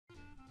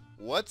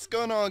What's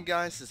going on,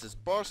 guys? This is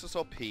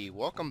Bossrosslp.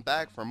 Welcome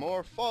back for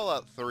more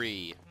Fallout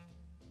 3.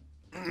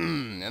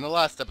 In the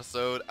last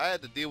episode, I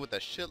had to deal with a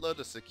shitload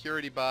of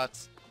security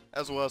bots,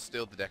 as well as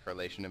steal the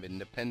Declaration of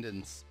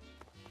Independence,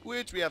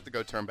 which we have to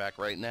go turn back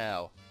right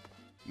now.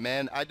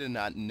 Man, I did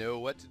not know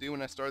what to do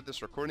when I started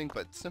this recording,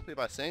 but simply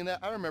by saying that,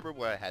 I remember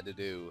what I had to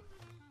do.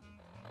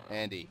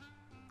 Andy.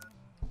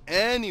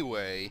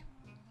 Anyway,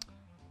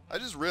 I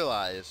just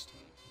realized,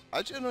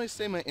 I generally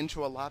say my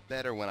intro a lot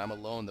better when I'm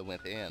alone than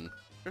within.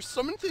 There's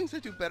so many things I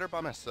do better by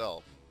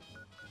myself.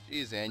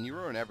 Jeez, Ann, you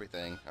ruin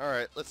everything.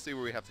 Alright, let's see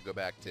where we have to go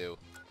back to.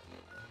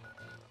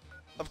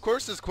 Of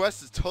course, this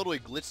quest is totally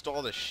glitched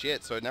all the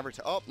shit, so it never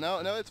oh, no,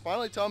 it's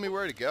finally telling me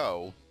where to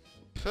go.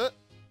 Puh.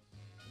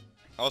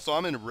 Also,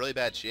 I'm in really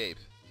bad shape.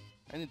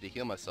 I need to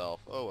heal myself.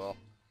 Oh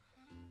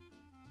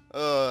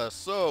well.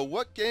 So,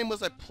 what game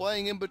was I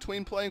playing in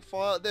between playing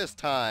Fallout this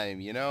time,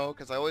 you know?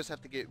 Because I always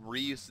have to get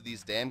reused to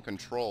these damn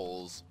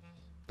controls.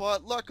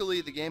 But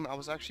luckily, the game I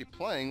was actually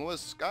playing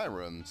was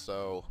Skyrim,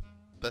 so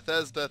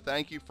Bethesda,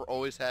 thank you for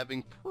always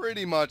having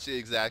pretty much the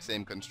exact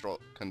same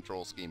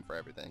control scheme for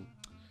everything.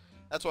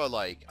 That's what I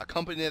like. A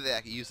company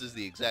that uses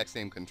the exact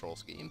same control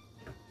scheme.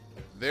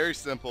 Very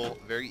simple,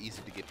 very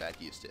easy to get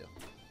back used to.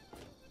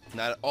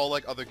 Not all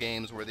like other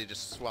games where they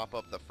just swap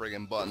up the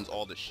friggin' buttons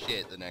all to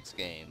shit the next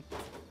game.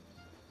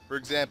 For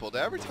example,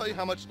 did I ever tell you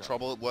how much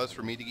trouble it was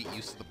for me to get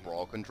used to the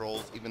brawl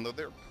controls, even though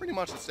they're pretty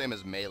much the same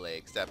as melee,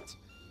 except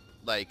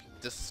like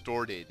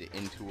distorted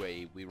into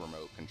a Wii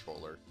Remote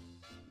controller?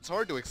 It's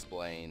hard to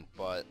explain,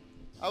 but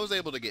I was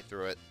able to get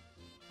through it.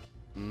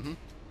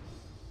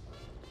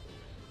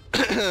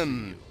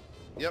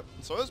 Yep,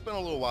 so it's been a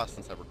little while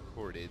since I've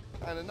recorded.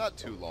 Kinda not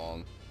too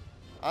long.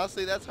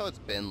 Honestly, that's how it's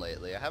been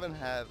lately. I haven't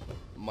had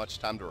much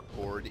time to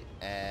record,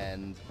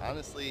 and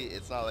honestly,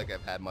 it's not like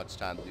I've had much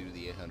time to do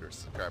the 800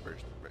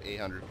 subscribers,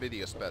 800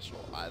 video special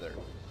either.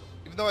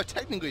 Even though I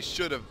technically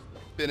should have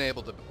been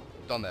able to have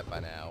done that by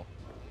now.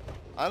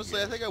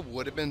 Honestly, I think I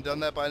would have been done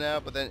that by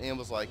now, but then Ian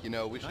was like, you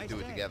know, we should do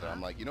it together.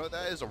 I'm like, you know what,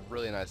 that is a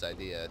really nice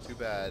idea. Too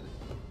bad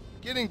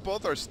getting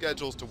both our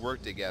schedules to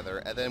work together,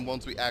 and then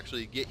once we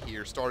actually get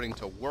here, starting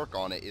to work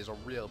on it is a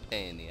real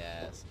pain in the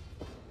ass.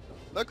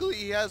 Luckily,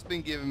 he has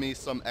been giving me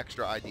some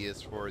extra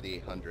ideas for the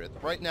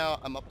 800th. Right now,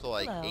 I'm up to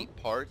like 8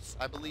 parts,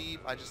 I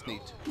believe. I just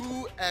need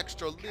 2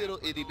 extra little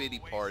itty-bitty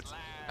parts.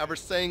 However,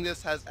 saying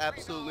this has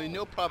absolutely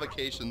no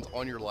provocations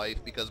on your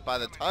life, because by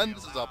the time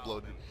this is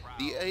uploaded,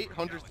 the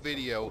 800th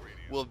video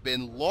will have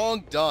been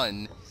long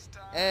done,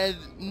 and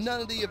none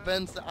of the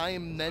events that I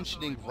am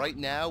mentioning right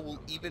now will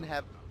even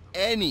have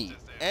any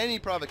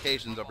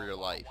provocations over your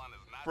life.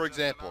 For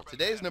example,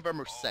 today is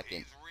November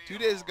 2nd. 2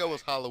 days ago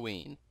was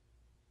Halloween.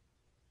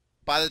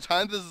 By the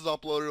time this is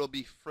uploaded, it'll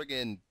be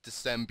friggin'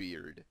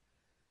 Decembeard.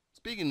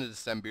 Speaking of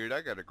Decembeard,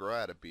 I gotta grow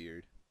out a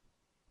beard.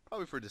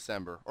 Probably for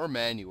December, or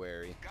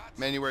Manuary.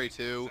 Manuary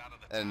 2,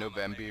 and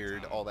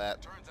Novembeard, all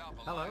that.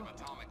 Hello.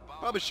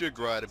 Probably should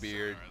grow out a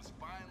beard.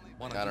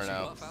 I don't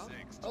know. I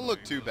don't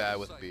look too bad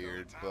with a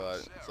beard,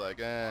 but it's like,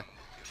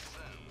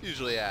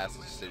 usually ask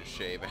to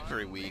shave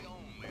every week.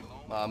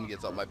 Mom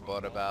gets up my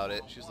butt about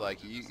it. She's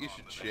like, you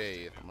should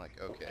shave. I'm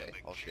like, okay,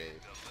 I'll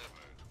shave.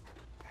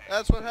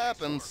 That's what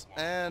happens,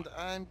 and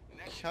I'm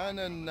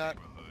kinda not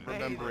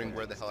remembering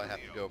where the hell I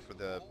have to go for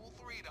the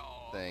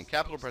thing.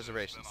 Capital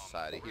Preservation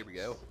Society, here we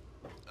go.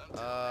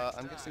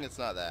 I'm guessing it's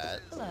not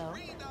that. Hello.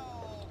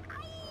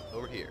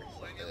 Over here.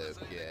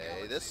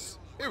 Okay,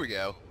 here we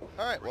go.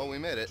 Alright, well, we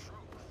made it.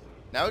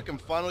 Now we can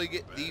finally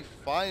get the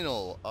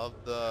final of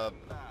the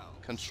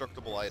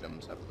constructible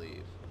items, I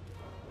believe.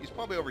 He's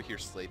probably over here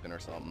sleeping or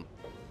something.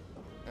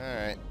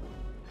 Alright.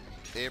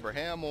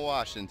 Abraham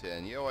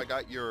Washington. Yo, I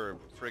got your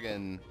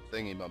friggin'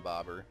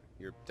 thingy-mabobber.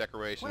 Your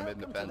Declaration of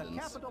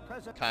Independence.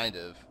 Kind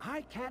of.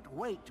 I can't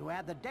wait to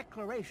add the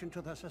Declaration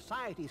to the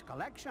Society's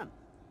collection.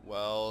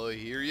 Well,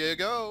 here you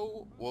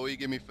go. What will you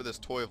give me for this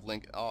toy of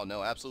Lincoln? Oh,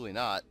 no, absolutely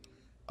not.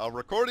 A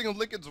recording of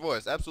Lincoln's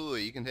voice.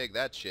 Absolutely, you can take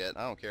that shit.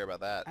 I don't care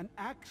about that. An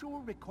actual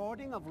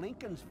recording of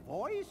Lincoln's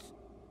voice?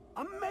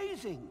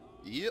 Amazing!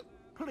 Yep.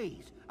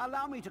 Please,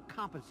 allow me to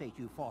compensate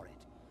you for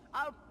it.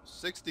 I'll...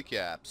 60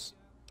 caps.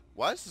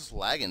 Why is this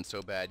lagging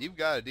so bad? You've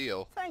got a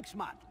deal. Thanks,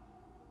 Mutt.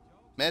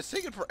 Man, it's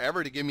taking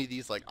forever to give me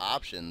these, like,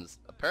 options.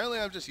 Apparently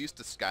I'm just used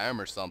to Skyrim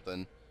or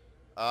something.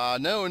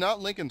 No,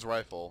 not Lincoln's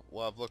rifle.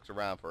 Well, I've looked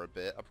around for a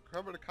bit. I've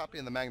recovered a copy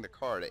of the Magna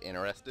Carta.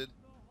 Interested?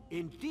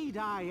 Indeed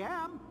I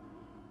am.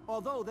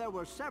 Although there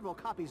were several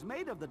copies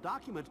made of the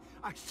document,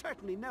 I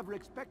certainly never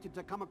expected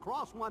to come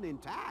across one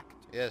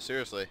intact. Yeah,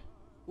 seriously.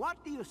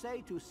 What do you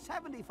say to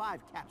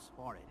 75 caps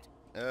for it?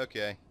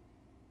 Okay.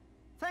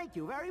 Thank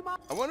you very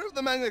much. I wonder if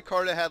the Magna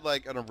Carta had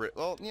like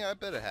well, yeah, I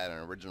bet it had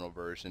an original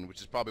version,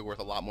 which is probably worth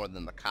a lot more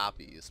than the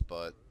copies,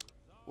 but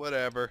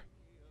whatever.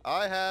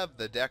 I have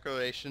the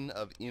Declaration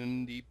of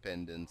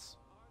Independence.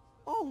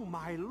 Oh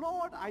my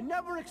lord, I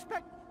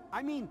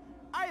am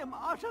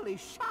utterly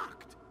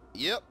shocked.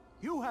 Yep.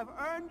 You have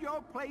earned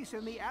your place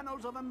in the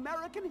annals of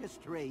American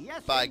history,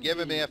 yes. By indeed.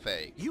 giving me a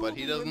fake, You but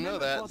he will be doesn't know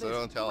remembered that, for so this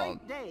don't tell him.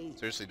 great day.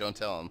 Seriously, don't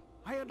tell him.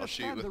 I I'll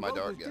shoot you understand with the my road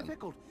dart was gun.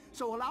 difficult,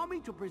 so allow me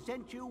to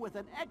present you with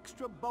an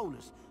extra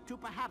bonus to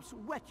perhaps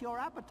whet your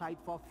appetite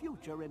for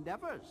future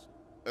endeavors.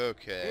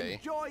 Okay.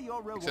 Enjoy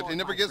your reward, Except he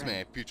never my gives friend.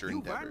 me future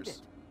You've earned endeavors.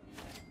 it.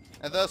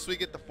 And thus we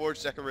get the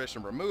forged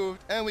decoration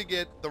removed, and we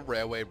get the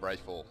railway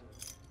rifle.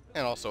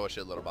 And also a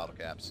shitload of bottle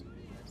caps.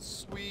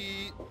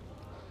 Sweet.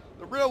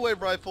 The railway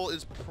rifle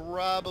is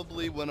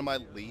probably one of my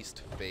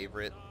least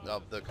favorite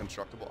of the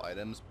constructible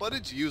items, but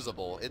it's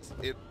usable.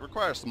 It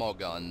requires small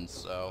guns,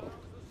 so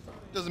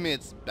doesn't mean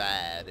it's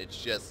bad.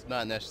 It's just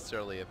not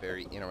necessarily a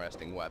very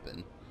interesting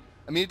weapon.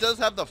 I mean, it does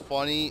have the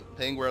funny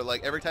thing where,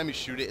 like, every time you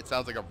shoot it, it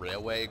sounds like a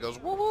railway. It goes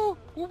woo woo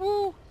woo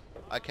woo.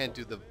 I can't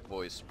do the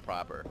voice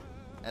proper.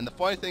 And the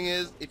funny thing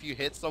is, if you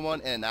hit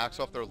someone and it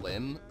knocks off their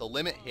limb, the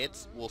limb it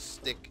hits will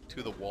stick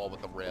to the wall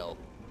with a rail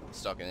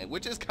stuck in it,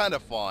 which is kind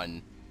of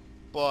fun.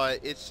 But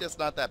it's just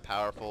not that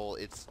powerful.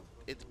 It's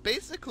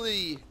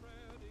basically,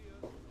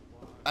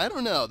 I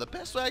don't know, the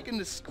best way I can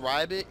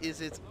describe it is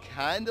it's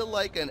kind of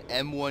like an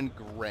M1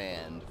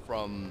 Grand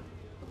from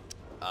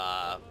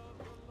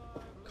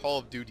Call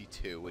of Duty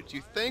 2, which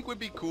you think would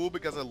be cool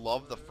because I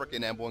love the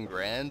frickin' M1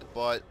 Grand,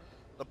 but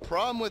the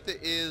problem with it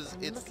is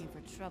it's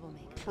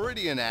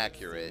pretty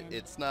inaccurate.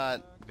 It's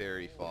not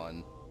very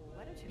fun.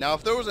 Now,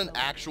 if there was an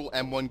actual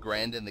M1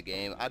 Grand in the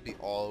game, I'd be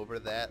all over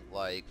that,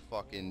 like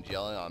fucking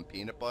gelling on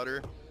peanut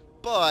butter.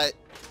 But,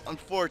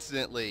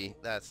 unfortunately,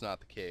 that's not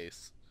the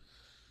case.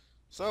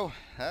 So,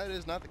 that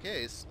is not the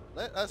case.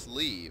 Let us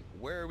leave.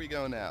 Where are we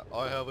going now?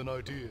 I have an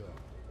idea.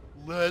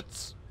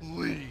 Let's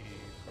leave.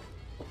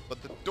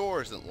 But the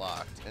door isn't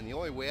locked, and the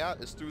only way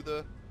out is through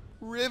the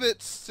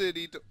Rivet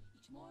City door.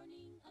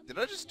 Did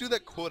I just do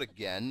that quote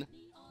again?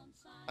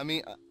 I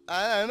mean,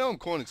 I know I'm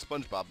quoting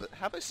SpongeBob, but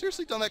have I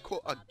seriously done that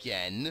quote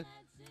again?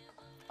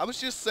 I was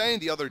just saying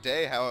the other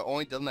day how I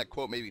only done that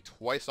quote maybe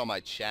twice on my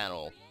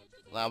channel.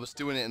 And I was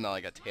doing it in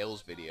like a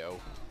Tales video,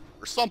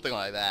 or something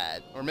like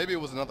that. Or maybe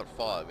it was another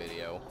Fallout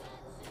video.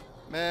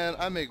 Man,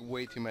 I make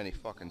way too many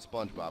fucking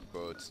SpongeBob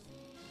quotes.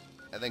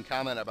 And then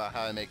comment about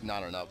how I make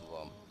not enough of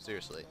them.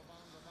 Seriously.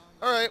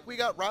 Alright, we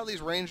got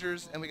Riley's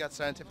Rangers, and we got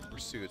Scientific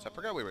Pursuits. I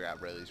forgot we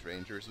got Riley's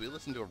Rangers. We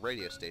listened to a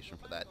radio station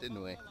for that,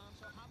 didn't we?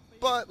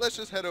 But let's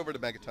just head over to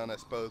Megaton, I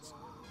suppose.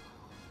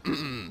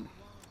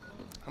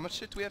 How much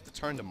shit do we have to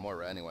turn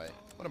tomorrow, anyway?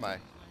 What am I?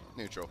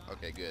 Neutral.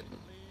 Okay, good.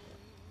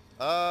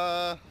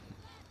 Oh,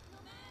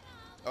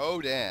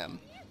 damn.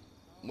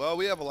 Well,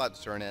 we have a lot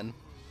to turn in.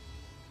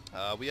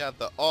 We have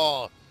the...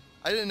 Oh,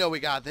 I didn't know we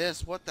got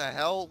this. What the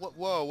hell? Whoa,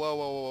 whoa, whoa,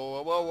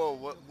 whoa, whoa,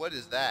 whoa. What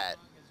is that?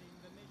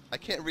 I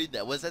can't read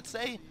that. What does that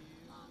say?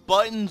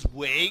 Buttons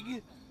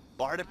wig?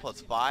 Bardic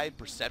 +5.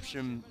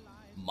 Perception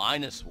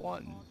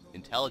 -1.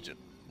 Intelligent.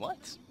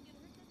 What?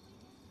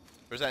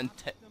 Or is that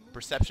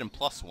perception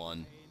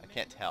 +1? I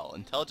can't tell.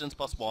 Intelligence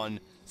 +1.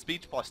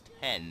 Speech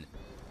 +10.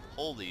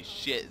 Holy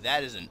shit,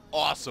 that is an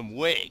awesome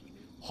wig.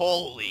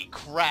 Holy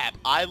crap,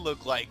 I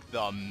look like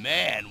the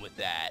man with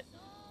that.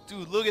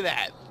 Dude, look at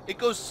that. It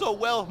goes so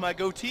well with my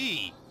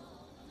goatee.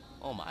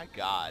 Oh my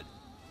god.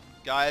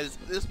 Guys,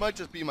 this might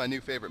just be my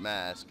new favorite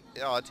mask.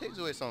 Oh, it takes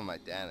away some of my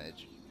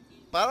damage.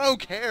 But I don't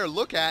care,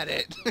 look at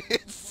it.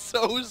 It's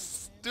so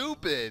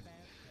stupid.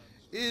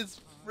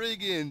 It's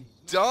friggin'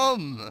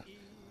 dumb.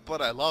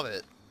 But I love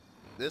it.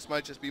 This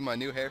might just be my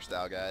new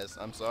hairstyle, guys.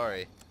 I'm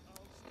sorry.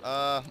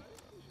 Let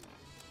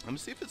me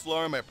see if it's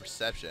lowering my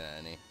perception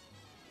any.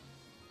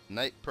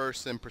 Night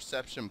person,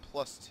 perception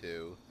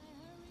 +2.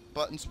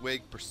 Buttons,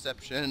 wig,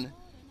 perception.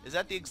 Is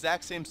that the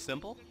exact same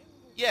symbol?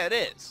 Yeah, it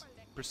is.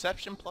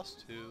 Perception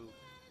 +2.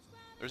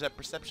 Or is that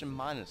perception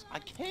minus? I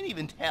can't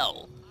even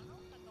tell.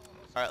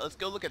 Alright, let's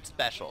go look at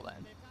special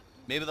then.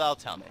 Maybe that'll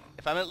tell me.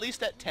 If I'm at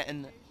least at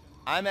 10,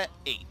 I'm at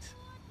 8.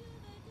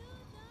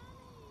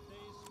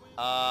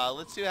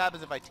 Let's see what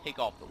happens if I take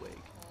off the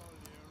wig.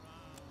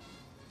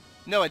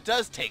 No, it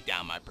does take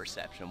down my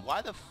perception.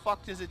 Why the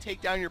fuck does it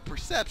take down your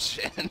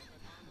perception?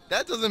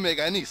 That doesn't make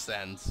any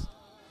sense.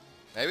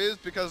 Maybe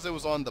it's because it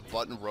was on the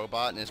button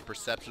robot and his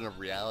perception of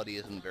reality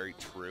isn't very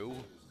true.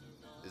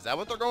 Is that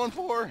what they're going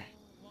for?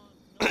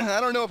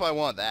 I don't know if I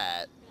want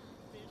that.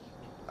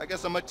 I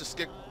guess I might just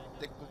stick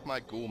with my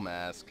ghoul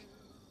mask.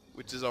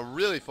 Which is a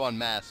really fun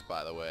mask,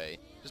 by the way.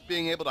 Just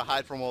being able to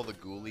hide from all the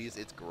ghoulies,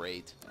 it's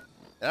great.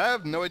 And I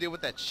have no idea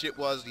what that shit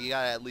was. You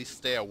gotta at least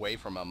stay away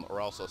from them or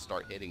else they'll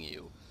start hitting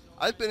you.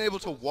 I've been able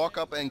to walk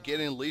up and get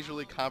in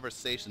leisurely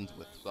conversations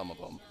with some of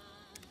them.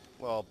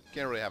 Well,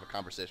 can't really have a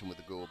conversation with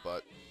a ghoul,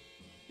 but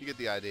you get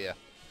the idea.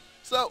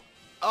 So,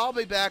 I'll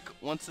be back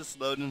once this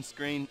loading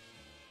screen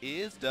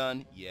is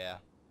done. Yeah.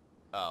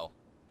 Oh.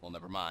 Well,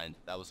 never mind.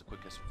 That was the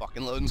quickest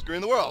fucking loading screen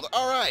in the world.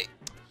 Alright.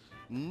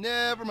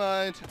 Never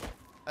mind.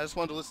 I just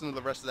wanted to listen to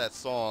the rest of that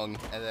song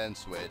and then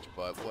switch,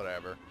 but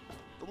whatever.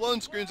 The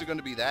loading screens are going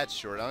to be that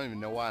short. I don't even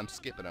know why I'm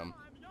skipping them.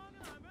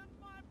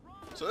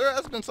 So there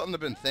has been something I've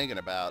been thinking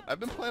about.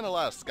 I've been playing a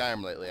lot of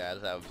Skyrim lately,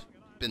 as I've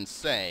been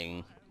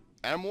saying.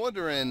 And I'm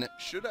wondering,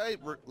 should I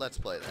let's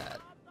play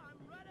that?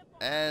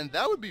 And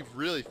that would be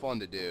really fun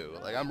to do.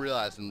 Like, I'm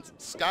realizing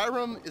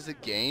Skyrim is a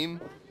game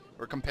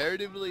or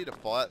comparatively to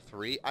Fallout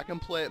 3, I can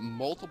play it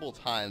multiple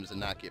times and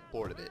not get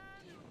bored of it.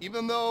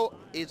 Even though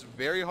it's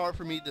very hard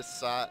for me to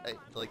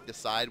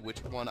decide which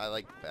one I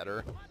like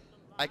better,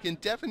 I can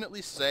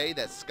definitely say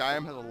that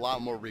Skyrim has a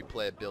lot more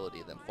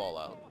replayability than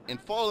Fallout. In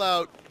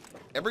Fallout,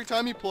 every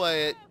time you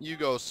play it, you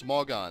go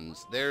small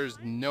guns. There's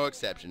no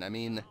exception. I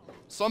mean,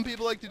 some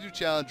people like to do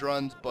challenge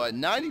runs, but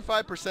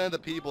 95% of the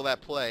people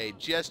that play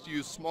just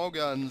use small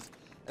guns,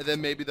 and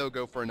then maybe they'll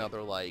go for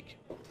another, like,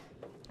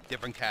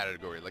 different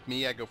category. Like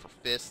me, I go for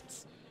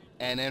fists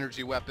and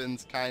energy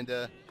weapons,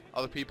 kinda.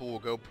 Other people will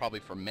go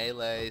probably for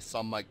melee.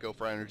 Some might go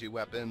for energy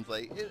weapons.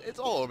 Like, it's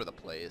all over the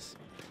place.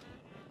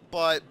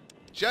 But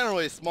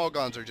generally, small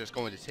guns are just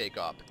going to take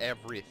up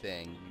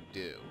everything you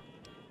do,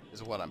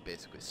 is what I'm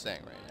basically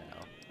saying right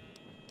now.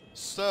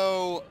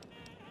 So,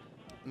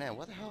 man,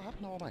 what the hell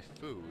happened to all my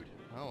food?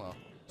 Oh well.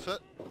 So,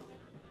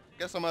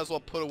 guess I might as well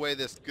put away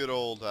this good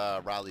old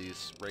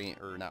Sydney's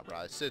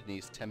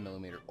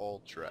 10mm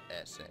Ultra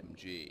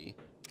SMG.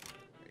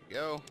 There you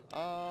go.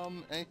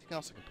 Anything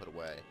else I can put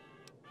away?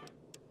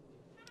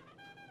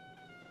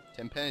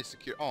 10 pennies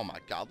secure. Oh my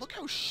god, look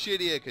how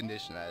shitty a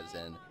condition that is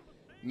in.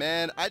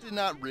 Man, I did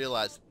not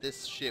realize that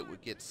this shit would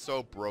get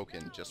so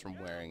broken just from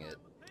wearing it.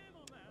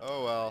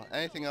 Oh well.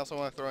 Anything else I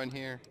want to throw in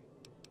here?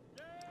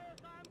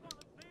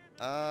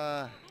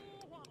 I'll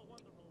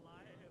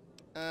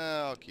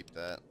keep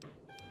that.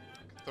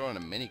 Throw in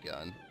a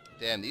minigun.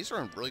 Damn, these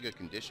are in really good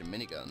condition,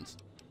 miniguns.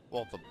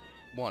 Well, the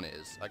one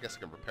is. I guess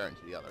I can repair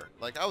into the other.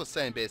 Like I was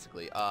saying,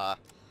 basically, I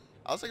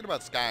was thinking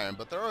about Skyrim,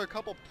 but there are a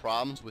couple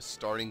problems with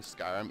starting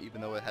Skyrim,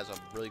 even though it has a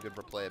really good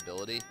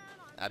replayability.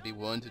 I'd be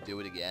willing to do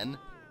it again.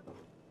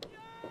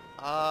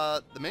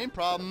 The main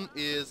problem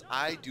is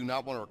I do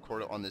not want to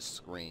record it on this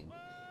screen.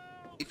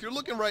 If you're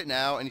looking right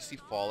now and you see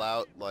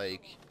Fallout,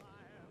 like,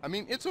 I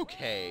mean, it's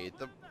okay.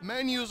 The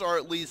menus are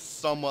at least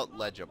somewhat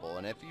legible,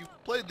 and if you've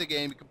played the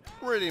game, you can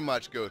pretty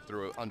much go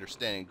through it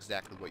understanding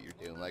exactly what you're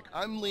doing. Like,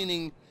 I'm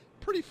leaning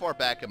pretty far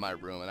back in my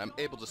room, and I'm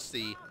able to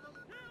see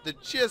the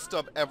gist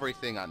of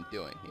everything I'm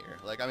doing here.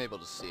 Like, I'm able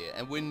to see it.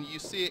 And when you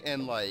see it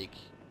in, like,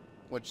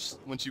 once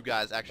you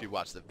guys actually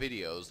watch the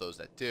videos, those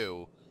that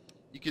do,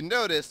 you can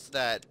notice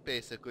that,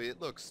 basically,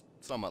 it looks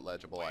somewhat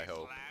legible, I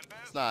hope.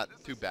 It's not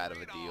too bad of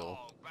a deal.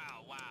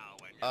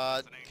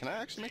 Can I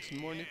actually make some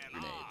more nuke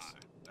grenades?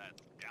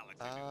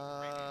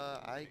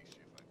 I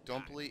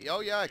don't believe... Oh,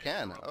 yeah, I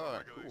can.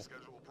 Alright, cool.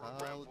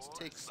 Let's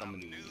take some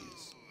of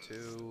these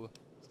to...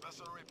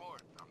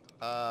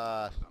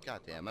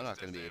 goddamn, I'm not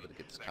going to be able to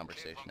get this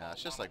conversation out.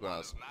 It's just like when I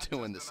was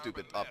doing the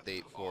stupid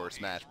update for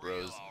Smash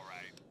Bros.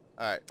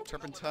 Alright,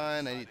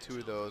 turpentine, I need 2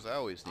 of those. I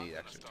always need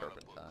extra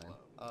turpentine.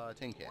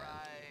 Tin can.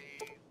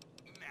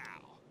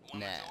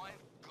 Nah.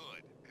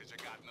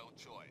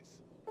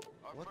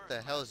 What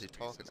the hell is he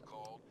talking about?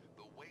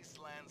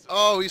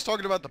 Oh, he's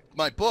talking about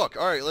my book.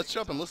 Alright, let's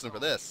jump and listen for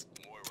this.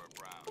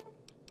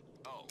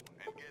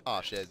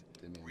 Oh, shit.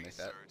 Didn't mean to make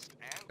that.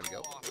 There we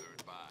go.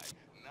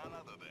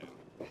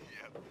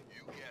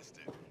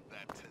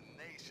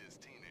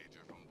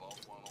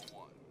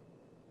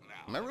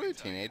 Am I really a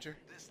teenager?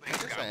 I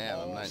guess I am.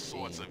 I'm 19.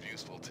 Sorts of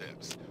useful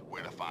tips.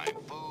 Where to find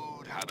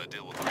food, how to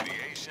deal with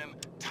radiation,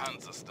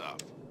 tons of stuff.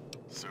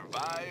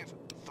 Survive,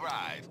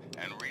 thrive,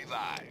 and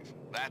revive.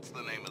 That's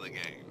the name of the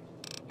game.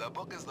 The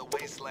book is the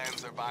Wasteland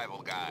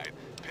Survival Guide.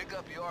 Pick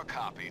up your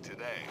copy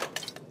today.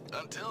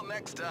 Until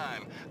next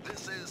time,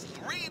 this is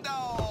 3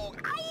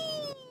 Dog.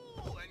 Ow!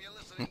 And you're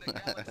listening to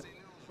Galaxy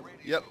News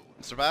Radio. Yep,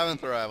 survive and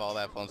thrive, all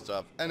that fun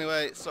stuff.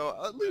 Anyway, so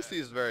at least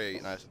he's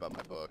very nice about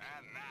my book.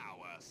 And now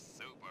a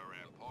super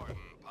important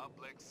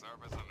public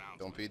service announcement.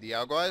 Don't feed the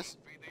Alguais?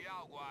 Feed the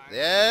Alguais.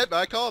 Yep,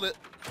 I called it.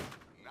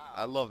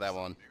 I love that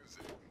one.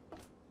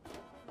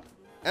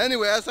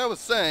 Anyway, as I was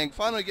saying,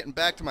 finally getting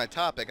back to my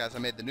topic as I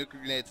made the nuclear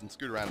grenades and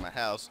scooted around my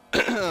house.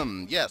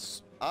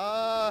 Yes.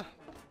 Yeah,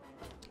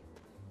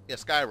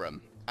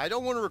 Skyrim. I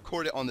don't want to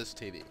record it on this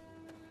TV.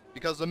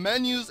 Because the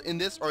menus in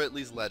this are at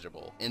least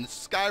legible. In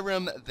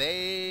Skyrim,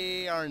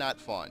 they are not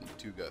fun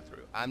to go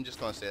through. I'm just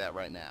going to say that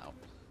right now.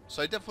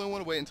 So I definitely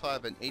want to wait until I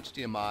have an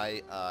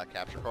HDMI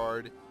capture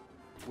card.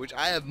 Which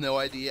I have no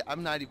idea.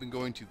 I'm not even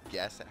going to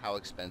guess at how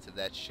expensive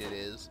that shit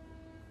is.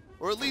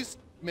 Or at least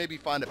maybe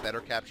find a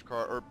better capture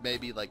card, or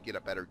maybe like get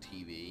a better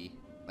TV.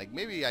 Like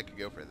maybe I could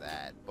go for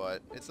that,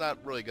 but it's not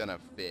really gonna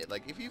fit.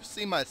 Like if you've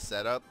seen my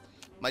setup,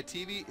 my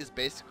TV is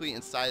basically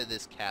inside of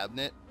this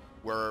cabinet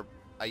where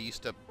I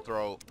used to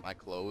throw my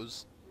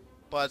clothes.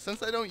 But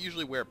since I don't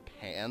usually wear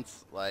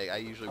pants, like I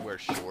usually wear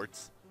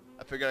shorts,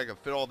 I figured I could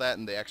fit all that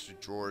in the extra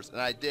drawers,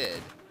 and I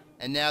did.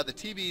 And now the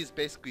TV is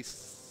basically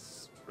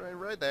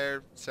right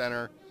there,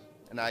 center,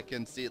 and I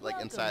can see it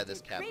like inside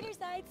this cabinet. It's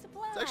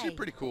actually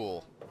pretty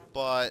cool,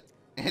 but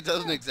it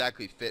doesn't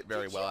exactly fit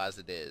very well as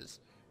it is,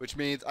 which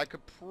means I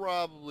could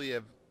probably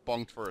have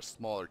bunked for a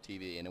smaller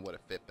TV and it would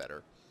have fit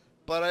better.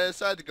 But I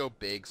decided to go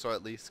big so I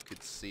at least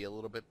could see a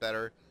little bit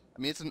better.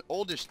 I mean, it's an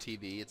oldish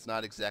TV. It's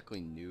not exactly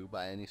new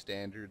by any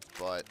standards,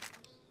 but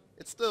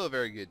it's still a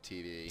very good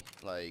TV.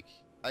 Like,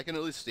 I can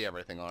at least see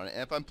everything on it.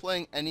 And if I'm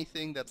playing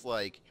anything that's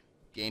like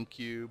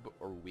GameCube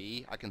or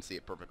Wii, I can see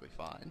it perfectly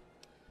fine.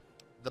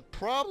 The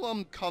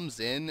problem comes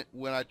in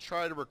when I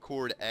try to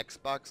record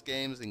Xbox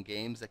games and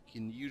games that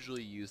can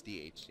usually use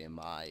the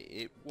HDMI.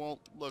 It won't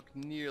look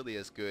nearly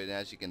as good, and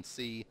as you can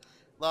see,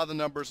 a lot of the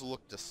numbers will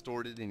look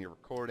distorted in your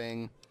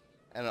recording,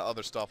 and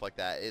other stuff like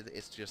that.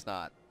 It's just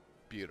not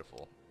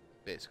beautiful,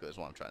 basically, is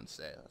what I'm trying to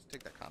say. Let's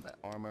take that combat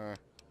armor.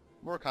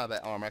 More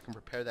combat armor. I can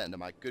prepare that into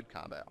my good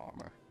combat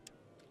armor.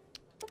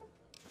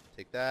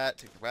 Take that.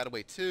 Take the rat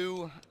away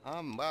too.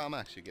 Well, I'm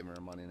actually giving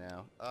her money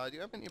now. Do you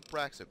have any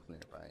Abraxo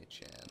cleaner by any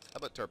chance? How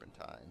about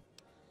turpentine?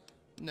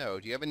 No.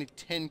 Do you have any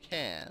tin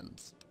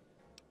cans?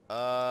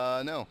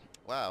 No.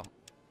 Wow.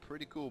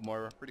 Pretty cool,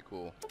 Moira. Pretty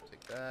cool. Take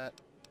that.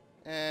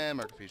 And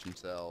microfusion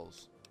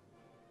cells.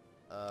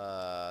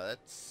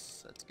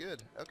 That's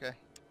good. Okay.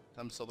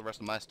 Time to sell the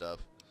rest of my stuff.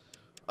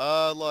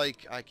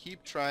 Like, I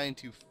keep trying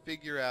to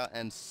figure out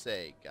and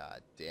say,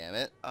 god damn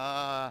it.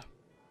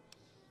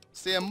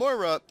 See,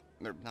 Moira...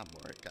 Or not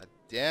Moira, god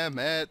damn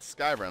it.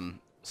 Skyrim.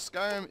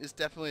 Skyrim is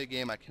definitely a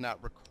game I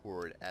cannot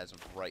record as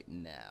of right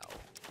now.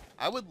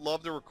 I would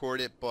love to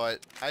record it, but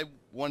I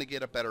want to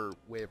get a better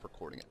way of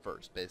recording it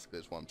first, basically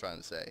is what I'm trying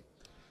to say.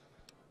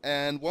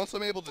 And once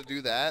I'm able to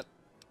do that,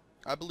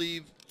 I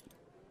believe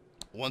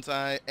once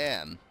I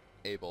am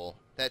able,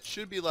 that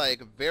should be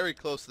like very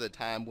close to the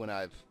time when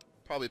I've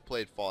probably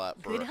played Fallout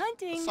for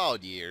a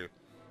solid year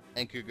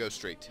and could go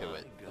straight to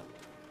it.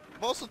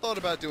 I've also thought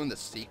about doing the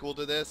sequel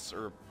to this,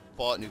 or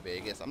Fallout New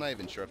Vegas. I'm not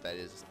even sure if that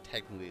is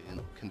technically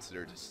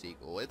considered a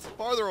sequel. It's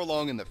farther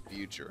along in the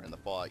future in the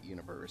Fallout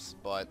universe,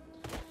 but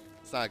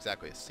it's not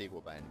exactly a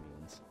sequel by any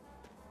means.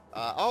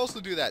 I'll also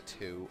do that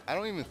too. I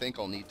don't even think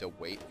I'll need to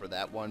wait for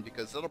that one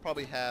because it'll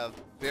probably have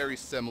very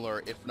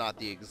similar, if not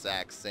the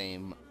exact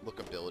same,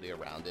 lookability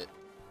around it.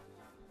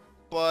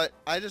 But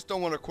I just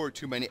don't want to record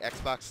too many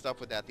Xbox stuff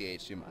without the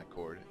HDMI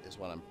cord, is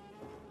what I'm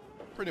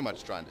pretty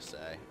much trying to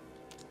say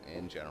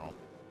in general.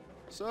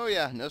 So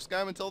yeah, no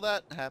Skyrim until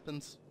that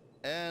happens.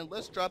 And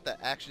let's drop that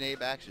Action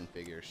Abe action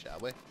figure, shall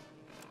we?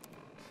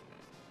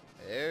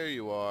 There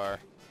you are.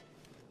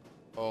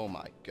 Oh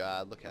my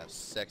god, look how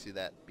sexy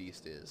that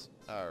beast is.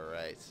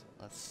 Alright,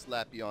 let's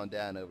slap you on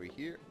down over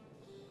here.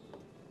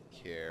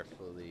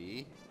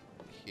 Carefully.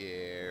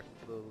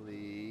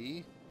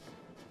 Carefully.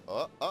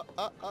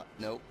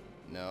 Nope.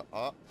 No.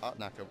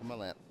 Knocked over my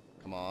lamp.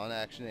 Come on,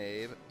 Action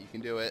Abe. You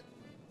can do it.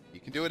 You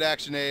can do it,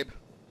 Action Abe.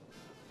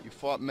 You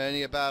fought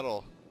many a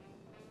battle.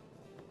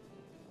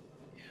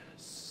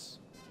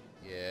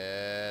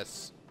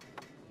 Yes.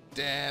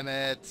 Damn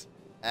it.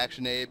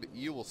 Action Abe,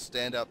 you will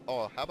stand up.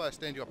 Oh, how about I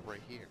stand you up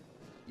right here?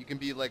 You can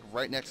be like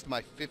right next to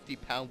my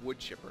 50-pound wood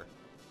chipper.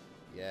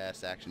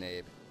 Yes, Action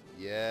Abe.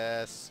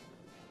 Yes.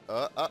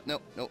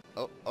 No.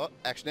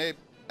 Action Abe.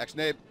 Action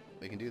Abe.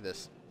 We can do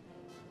this.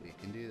 We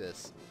can do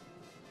this.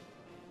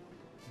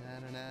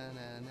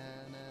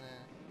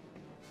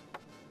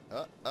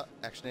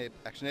 Action Abe.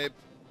 Action Abe.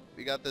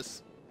 We got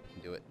this. We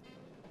can do it.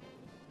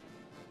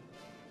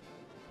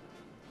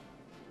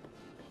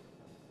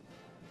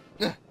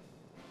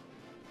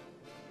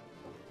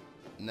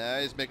 Now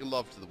he's making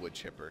love to the wood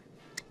chipper.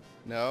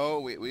 No,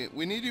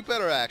 we need you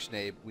better, Action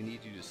Abe. We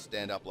need you to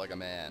stand up like a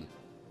man.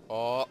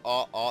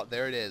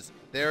 There it is.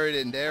 There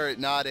it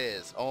not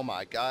is. Oh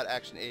my god,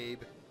 Action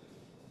Abe.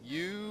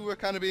 You are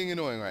kind of being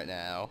annoying right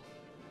now.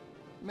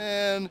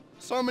 Man,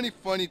 so many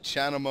funny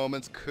channel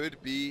moments could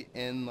be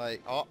in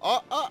like,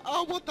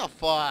 what the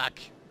fuck?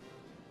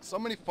 So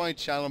many funny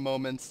channel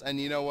moments, and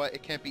you know what?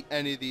 It can't be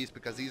any of these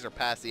because these are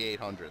past the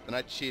 800th, and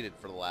I cheated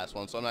for the last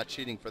one, so I'm not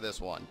cheating for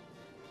this one.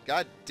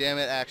 God damn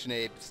it, Action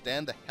Abe.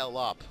 Stand the hell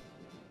up.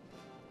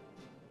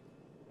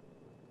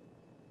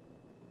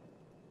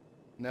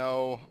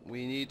 No,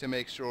 we need to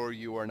make sure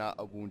you are not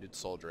a wounded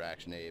soldier,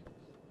 Action Abe.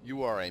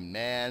 You are a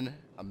man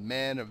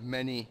of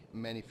many,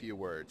 many few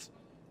words.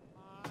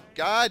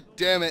 God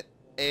damn it,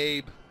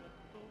 Abe.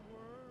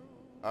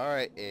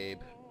 Alright, Abe.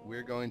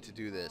 We're going to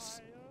do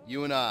this.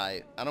 You and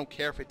I don't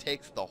care if it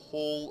takes the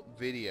whole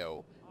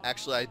video.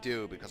 Actually, I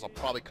do, because I'll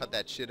probably cut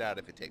that shit out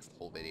if it takes the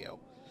whole video.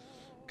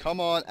 Come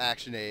on,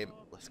 Action Abe.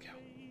 Let's go.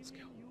 Let's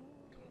go.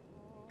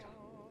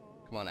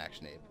 Come on,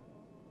 Action Abe.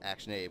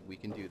 Action Abe, we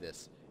can do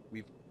this.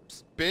 We've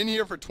been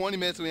here for 20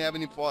 minutes and we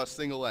haven't even fought a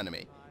single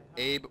enemy.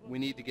 Abe, we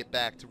need to get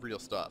back to real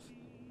stuff.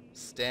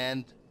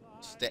 Stand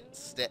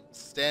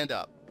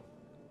up.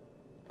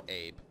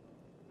 Abe.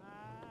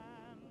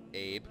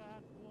 Abe.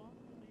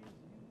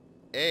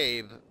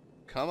 Abe,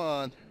 come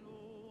on.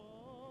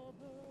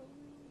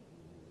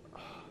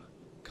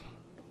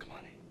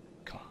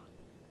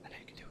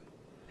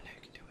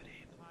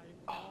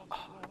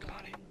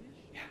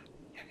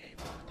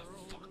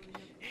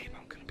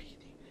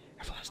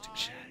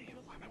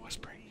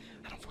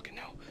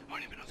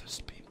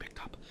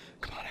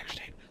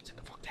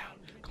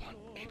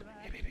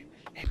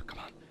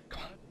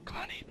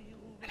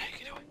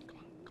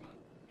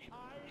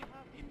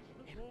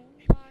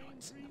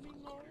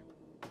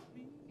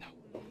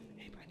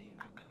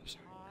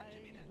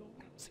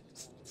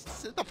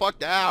 Sit the fuck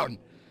down.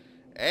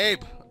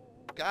 Abe.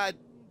 God.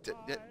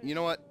 You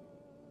know what?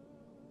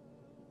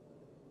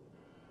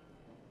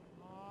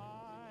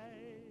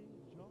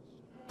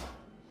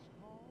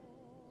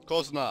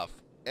 Close enough.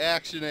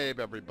 Action Abe,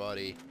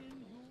 everybody.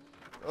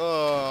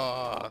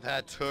 Oh,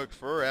 that took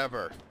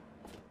forever.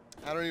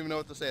 I don't even know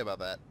what to say about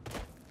that.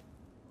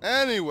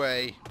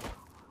 Anyway,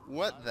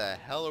 what the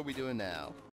hell are we doing now?